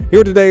Here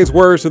are today's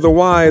words to the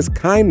wise.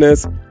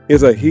 Kindness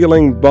is a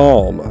healing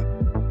balm.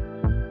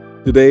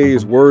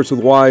 Today's words to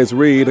the wise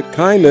read,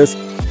 kindness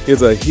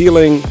is a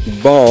healing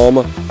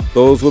balm.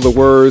 Those were the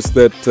words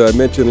that I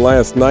mentioned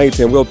last night,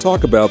 and we'll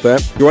talk about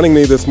that. Joining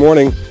me this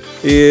morning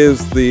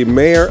is the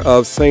mayor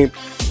of St.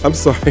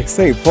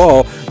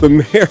 Paul,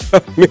 the mayor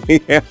of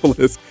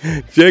Minneapolis,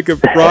 Jacob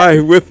Frey,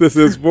 with us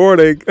this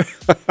morning.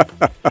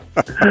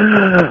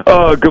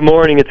 Oh, good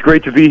morning. It's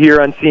great to be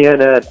here on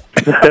CNN.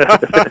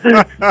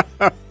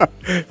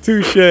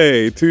 Touche.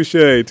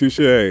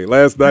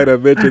 Last night I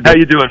mentioned... How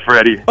you doing,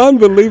 Freddie?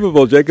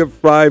 Unbelievable. Jacob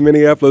Frey,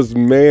 Minneapolis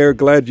mayor.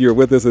 Glad you're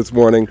with us this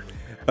morning.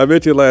 I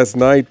mentioned last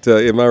night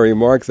in my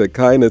remarks that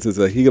kindness is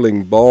a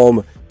healing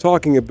balm,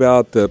 talking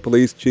about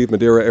Police Chief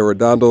Medaria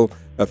Arredondo,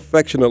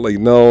 affectionately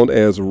known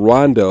as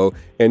Rondo,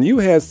 and you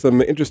had some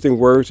interesting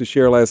words to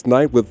share last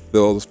night with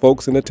those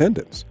folks in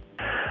attendance.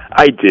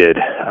 I did.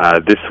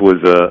 This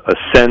was a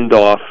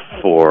send-off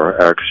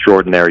for our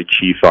extraordinary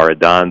Chief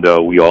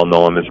Arredondo. We all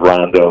know him as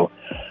Rondo.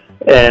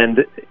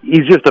 And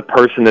he's just a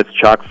person that's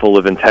chock full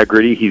of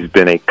integrity. He's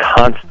been a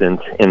constant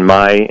in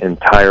my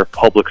entire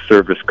public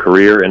service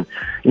career. And,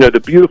 you know, the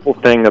beautiful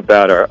thing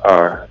about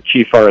our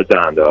Chief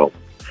Arredondo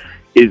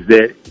is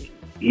that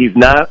he's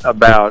not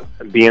about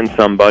being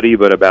somebody,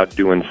 but about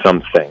doing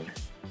something.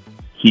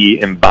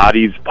 He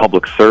embodies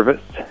public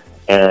service,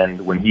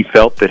 and when he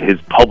felt that his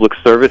public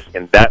service,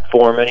 in that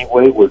form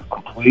anyway, was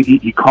complete,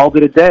 he called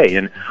it a day.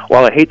 And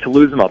while I hate to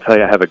lose him, I'll tell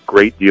you I have a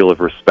great deal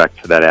of respect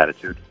for that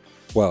attitude.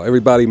 Well,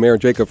 everybody, Mayor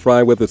Jacob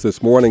Frey with us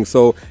this morning.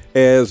 So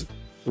as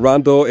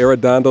Rondo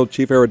Arredondo,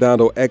 Chief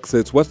Arredondo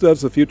exits, what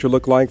does the future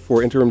look like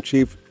for Interim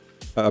Chief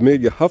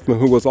Amelia Huffman,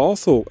 who was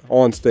also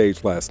on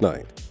stage last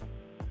night?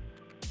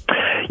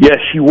 Yes,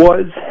 she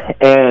was,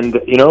 and,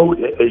 you know,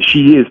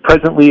 she is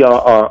presently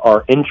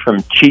our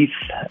interim chief,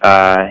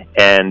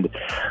 and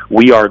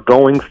we are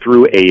going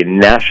through a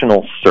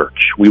national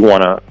search. We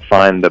want to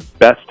find the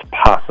best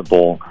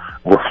possible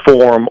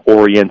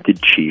reform-oriented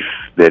chief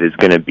that is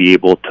going to be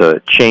able to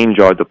change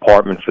our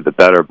department for the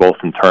better, both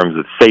in terms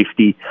of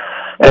safety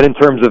and in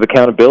terms of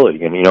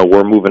accountability. And, you know,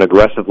 we're moving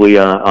aggressively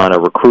on a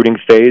recruiting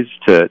phase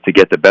to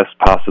get the best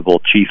possible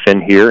chief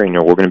in here. And, you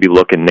know, we're going to be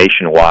looking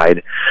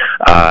nationwide.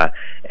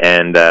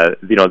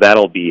 You know,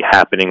 that'll be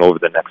happening over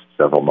the next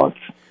several months.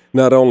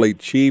 Not only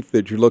chief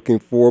that you're looking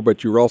for,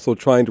 but you're also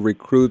trying to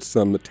recruit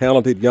some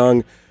talented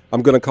young,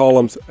 I'm going to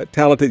call them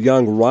talented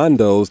young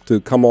Rondos to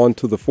come on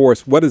to the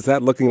force. What is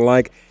that looking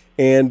like?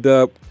 And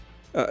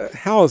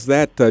how is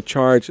that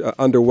charge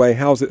underway?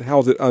 How's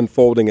it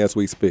unfolding as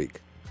we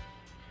speak?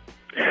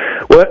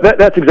 Well,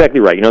 that's exactly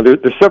right. You know,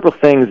 there's several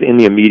things in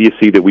the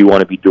immediacy that we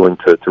want to be doing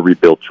to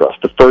rebuild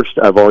trust. The first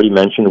I've already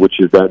mentioned, which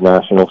is that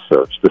national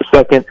search. The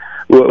second,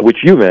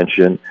 which you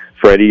mentioned,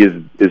 Freddie,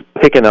 is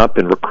picking up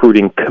and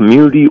recruiting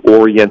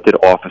community-oriented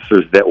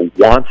officers that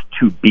want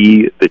to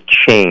be the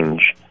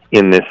change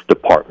in this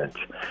department.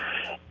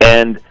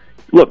 And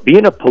look,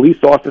 being a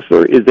police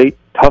officer is a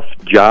tough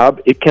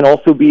job. It can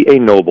also be a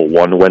noble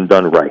one when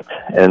done right.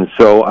 And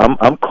so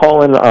I'm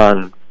calling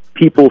on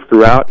people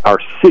throughout our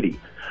city.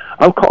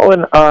 I'm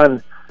calling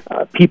on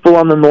people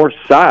on the north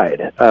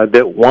side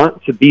that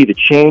want to be the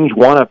change,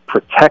 want to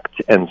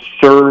protect and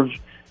serve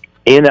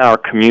in our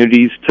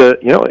communities to,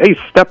 you know, hey,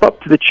 step up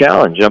to the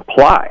challenge and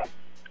apply.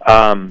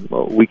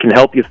 We can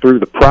help you through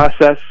the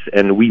process,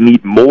 and we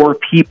need more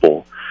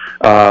people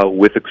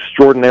with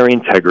extraordinary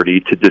integrity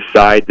to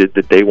decide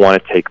that they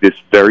want to take this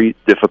very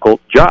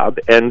difficult job,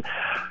 and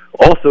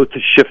also to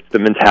shift the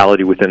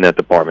mentality within that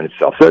department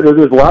itself. So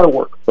there's a lot of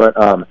work, but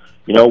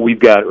you know, we've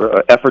got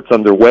efforts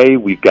underway.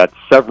 We've got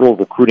several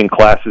recruiting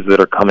classes that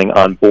are coming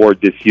on board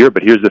this year,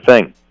 but here's the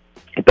thing.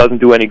 It doesn't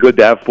do any good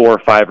to have 4 or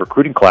 5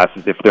 recruiting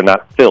classes if they're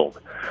not filled.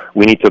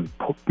 We need to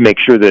make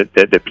sure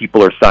that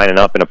people are signing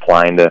up and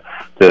applying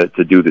to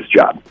do this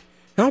job.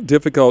 How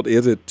difficult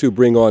is it to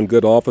bring on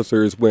good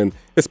officers when,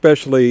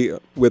 especially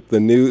with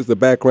the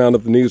background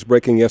of the news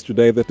breaking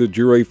yesterday that the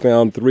jury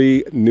found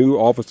 3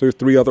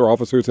 other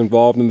officers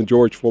involved in the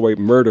George Floyd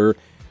murder,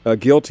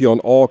 guilty on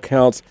all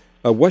counts?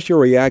 What's your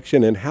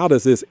reaction, and how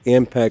does this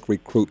impact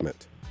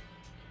recruitment?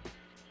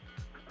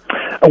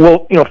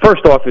 Well, you know,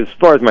 first off, as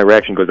far as my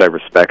reaction goes, I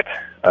respect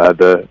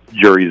the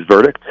jury's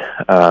verdict,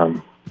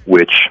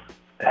 which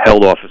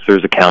held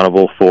officers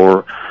accountable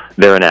for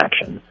their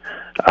inaction.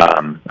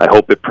 I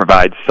hope it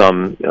provides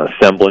some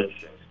semblance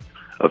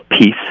of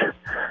peace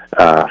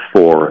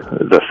for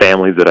the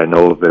families that I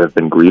know that have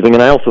been grieving,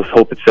 and I also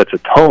hope it sets a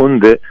tone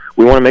that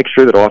we want to make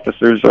sure that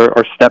officers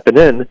are stepping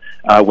in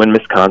when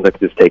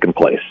misconduct is taking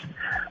place.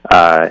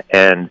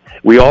 And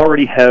we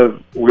already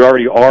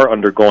are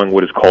undergoing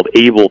what is called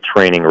ABLE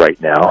training right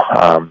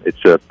now.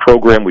 It's a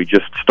program we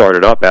just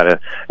started up at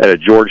a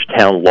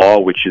Georgetown law,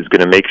 which is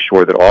going to make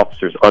sure that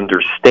officers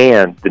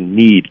understand the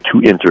need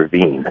to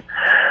intervene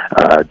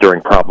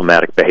during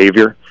problematic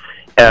behavior.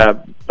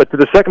 But to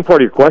the second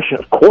part of your question,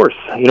 of course,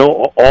 you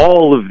know,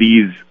 all of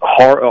these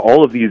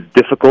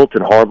difficult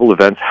and horrible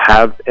events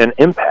have an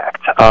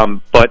impact.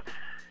 But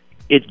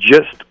it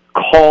just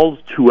calls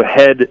to a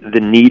head the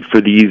need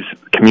for these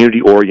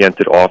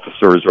community-oriented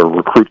officers or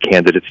recruit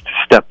candidates to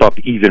step up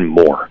even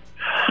more.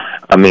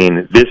 I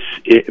mean, this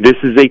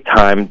is a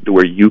time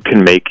where you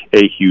can make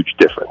a huge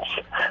difference.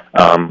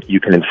 You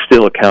can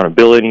instill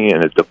accountability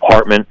in a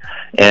department,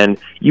 and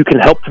you can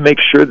help to make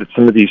sure that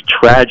some of these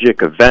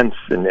tragic events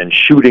and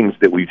shootings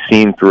that we've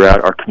seen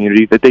throughout our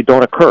community, that they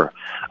don't occur.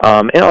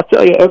 And I'll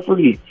tell you,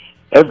 every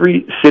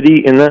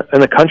city in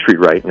the country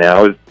right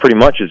now is pretty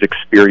much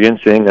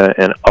experiencing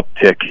an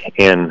uptick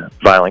in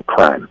violent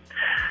crime.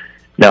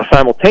 Now,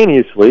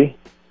 simultaneously,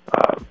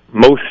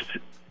 most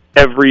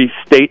every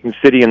state and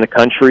city in the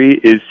country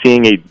is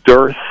seeing a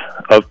dearth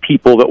of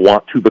people that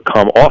want to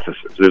become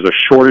officers. There's a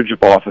shortage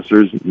of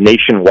officers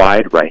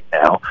nationwide right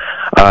now,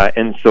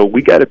 and so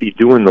we got to be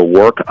doing the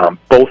work on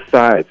both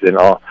sides. And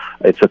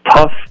it's a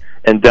tough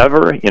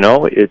endeavor. You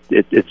know,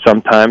 it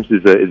sometimes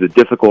is a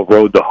difficult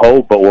road to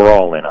hoe, but we're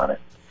all in on it.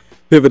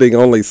 Pivoting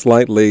only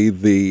slightly,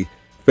 the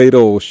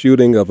fatal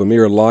shooting of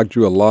Amir Locke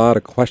drew a lot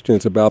of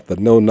questions about the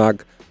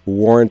no-knock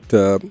warrant,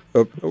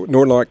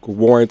 no-knock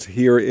warrants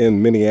here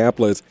in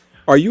Minneapolis.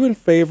 Are you in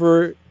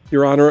favor,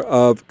 Your Honor,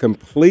 of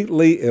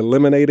completely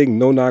eliminating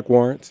no-knock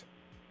warrants?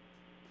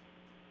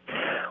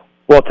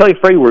 Well, I'll tell you,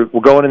 Freddie, we're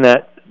going in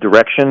that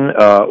direction,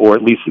 or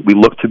at least we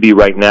look to be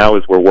right now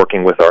as we're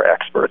working with our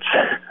experts.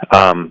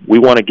 We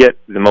want to get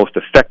the most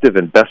effective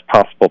and best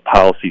possible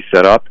policy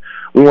set up.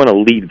 We want to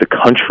lead the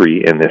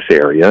country in this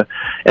area,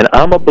 and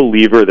I'm a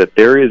believer that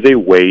there is a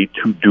way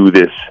to do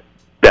this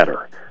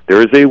better.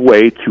 There is a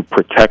way to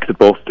protect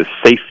both the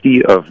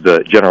safety of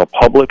the general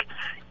public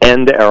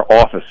and our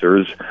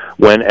officers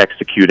when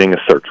executing a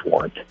search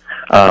warrant.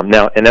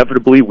 Now,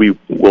 inevitably, we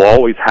will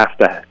always have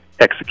to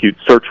execute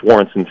search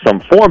warrants in some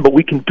form, but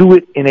we can do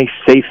it in a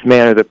safe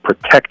manner that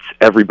protects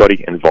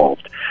everybody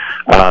involved.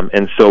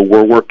 And so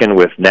we're working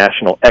with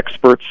national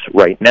experts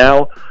right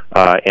now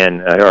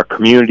and our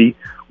community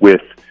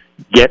with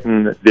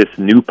getting this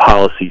new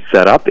policy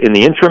set up. In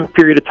the interim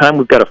period of time,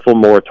 we've got a full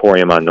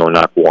moratorium on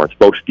no-knock warrants,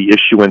 both the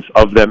issuance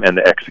of them and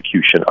the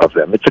execution of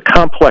them. It's a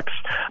complex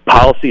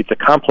policy. It's a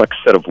complex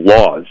set of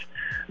laws,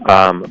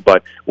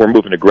 but we're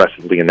moving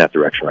aggressively in that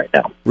direction right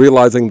now.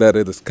 Realizing that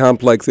it is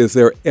complex, is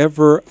there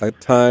ever a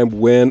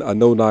time when a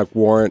no-knock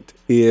warrant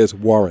is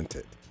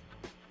warranted?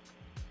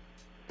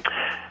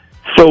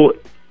 So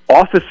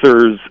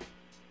officers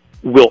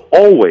will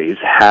always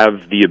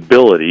have the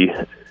ability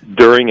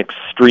during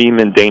extreme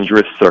and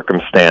dangerous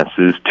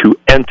circumstances to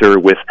enter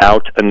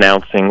without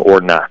announcing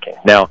or knocking.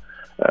 Now,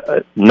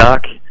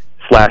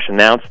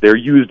 knock/announce, they're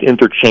used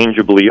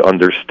interchangeably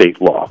under state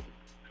law.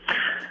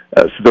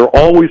 So there are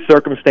always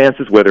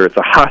circumstances, whether it's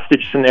a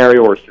hostage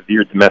scenario or a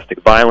severe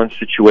domestic violence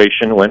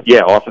situation, when,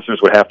 officers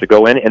would have to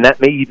go in, and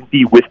that may even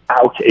be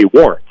without a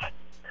warrant.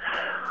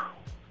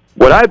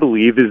 What I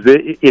believe is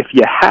that if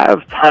you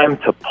have time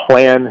to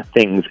plan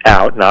things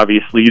out, and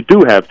obviously you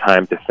do have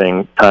time to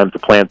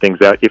plan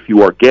things out if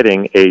you are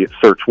getting a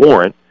search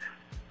warrant,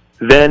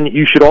 then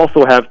you should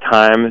also have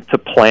time to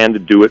plan to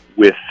do it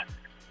with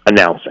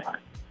announcing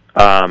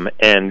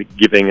and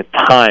giving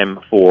time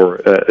for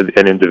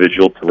an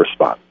individual to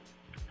respond.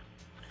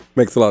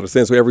 Makes a lot of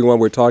sense. So everyone,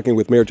 we're talking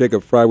with Mayor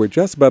Jacob Frey. We're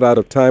just about out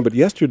of time, but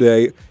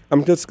yesterday,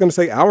 I'm just going to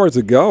say hours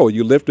ago,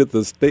 you lifted the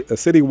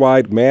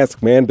citywide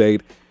mask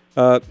mandate.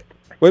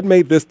 What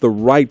made this the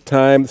right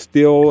time?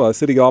 Still,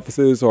 city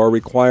offices are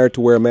required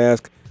to wear a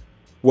mask.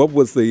 What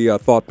was the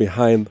thought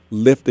behind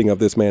lifting of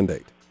this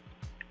mandate?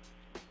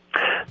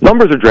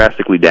 Numbers are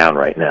drastically down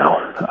right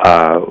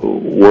now.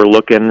 We're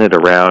looking at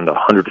around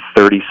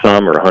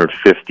 130-some or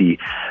 150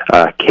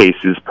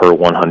 cases per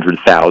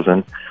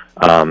 100,000.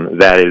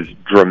 That is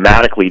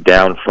dramatically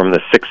down from the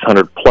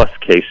 600-plus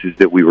cases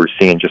that we were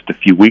seeing just a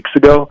few weeks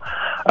ago.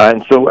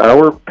 And so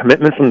our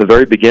commitment from the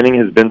very beginning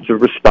has been to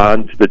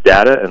respond to the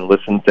data and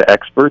listen to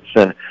experts.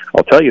 And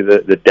I'll tell you,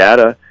 the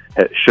data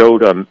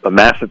showed a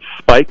massive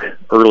spike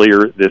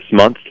earlier this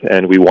month,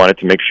 and we wanted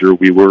to make sure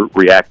we were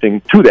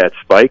reacting to that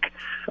spike.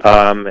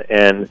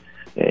 And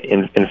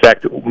in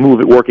fact,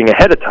 working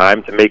ahead of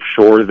time to make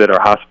sure that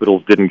our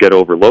hospitals didn't get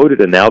overloaded.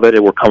 And now that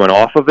we're coming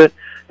off of it,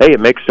 hey, it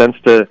makes sense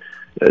to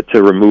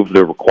remove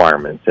the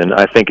requirements. And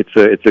I think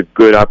it's a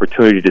good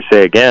opportunity to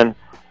say again,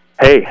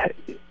 hey,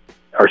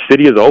 our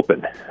city is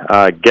open.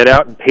 Get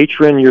out and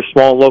patron your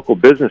small local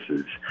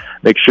businesses.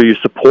 Make sure you're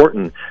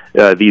supporting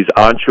these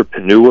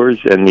entrepreneurs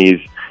and these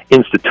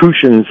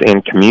institutions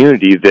and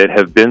community that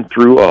have been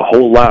through a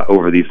whole lot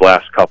over these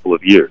last couple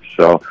of years.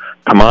 So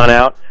come on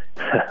out.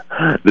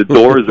 The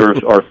doors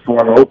are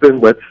swung open.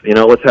 Let's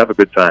have a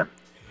good time.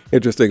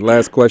 Interesting.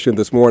 Last question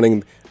this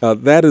morning.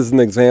 That is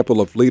an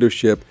example of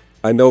leadership.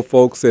 I know,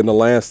 folks, in the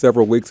last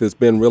several weeks it's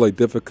been really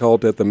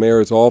difficult at the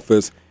mayor's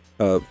office.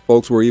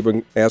 Folks were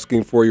even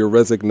asking for your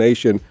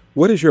resignation.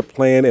 What is your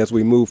plan as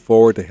we move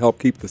forward to help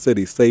keep the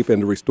city safe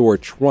and to restore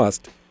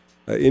trust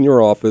in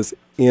your office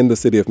in the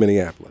city of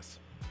Minneapolis?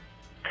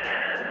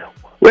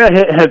 Well,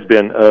 it has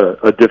been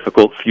a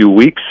difficult few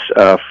weeks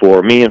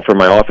for me and for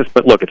my office.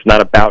 But look, it's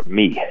not about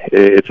me.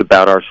 It's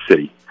about our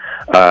city.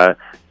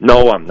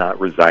 No, I'm not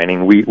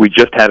resigning. We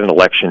just had an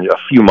election a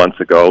few months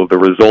ago. The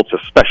results,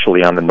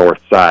 especially on the north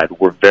side,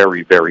 were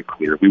very, very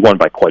clear. We won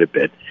by quite a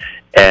bit.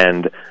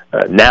 And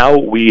now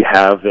we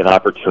have an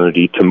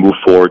opportunity to move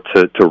forward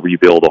to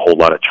rebuild a whole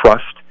lot of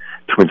trust,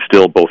 to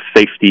instill both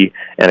safety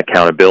and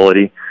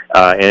accountability.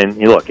 And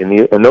look,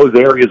 in those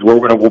areas where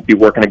we're going to be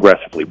working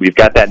aggressively, we've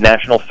got that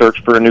national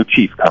search for a new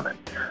chief coming.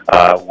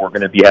 We're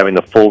going to be having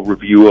the full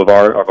review of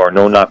our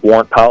no-knock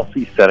warrant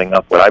policy, setting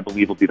up what I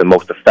believe will be the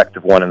most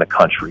effective one in the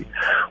country.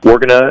 We're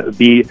going to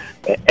be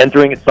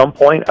entering at some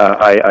point.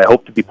 I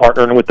hope to be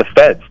partnering with the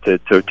feds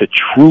to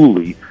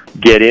truly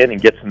get in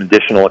and get some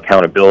additional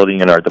accountability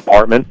in our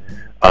department.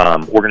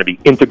 We're going to be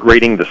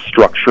integrating the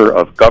structure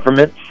of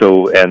government,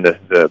 and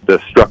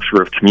the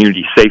structure of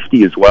community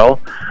safety as well.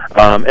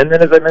 And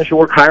then, as I mentioned,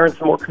 we're hiring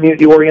some more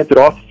community-oriented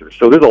officers.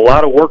 So there's a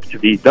lot of work to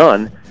be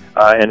done,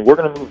 and we're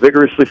going to move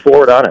vigorously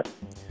forward on it.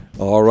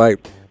 All right.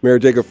 Mayor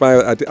Jacob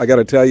Frey, I got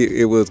to tell you,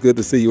 it was good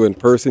to see you in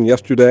person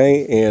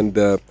yesterday, and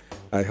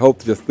I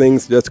hope just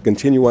things just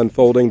continue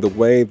unfolding the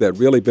way that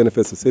really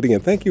benefits the city.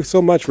 And thank you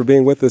so much for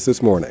being with us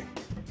this morning.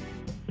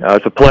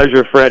 It's a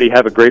pleasure, Freddie.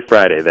 Have a great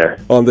Friday there.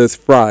 On this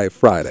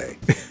Friday.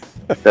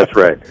 That's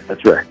right.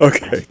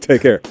 Okay,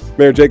 take care.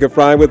 Mayor Jacob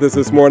Frey with us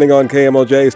this morning on KMOJ.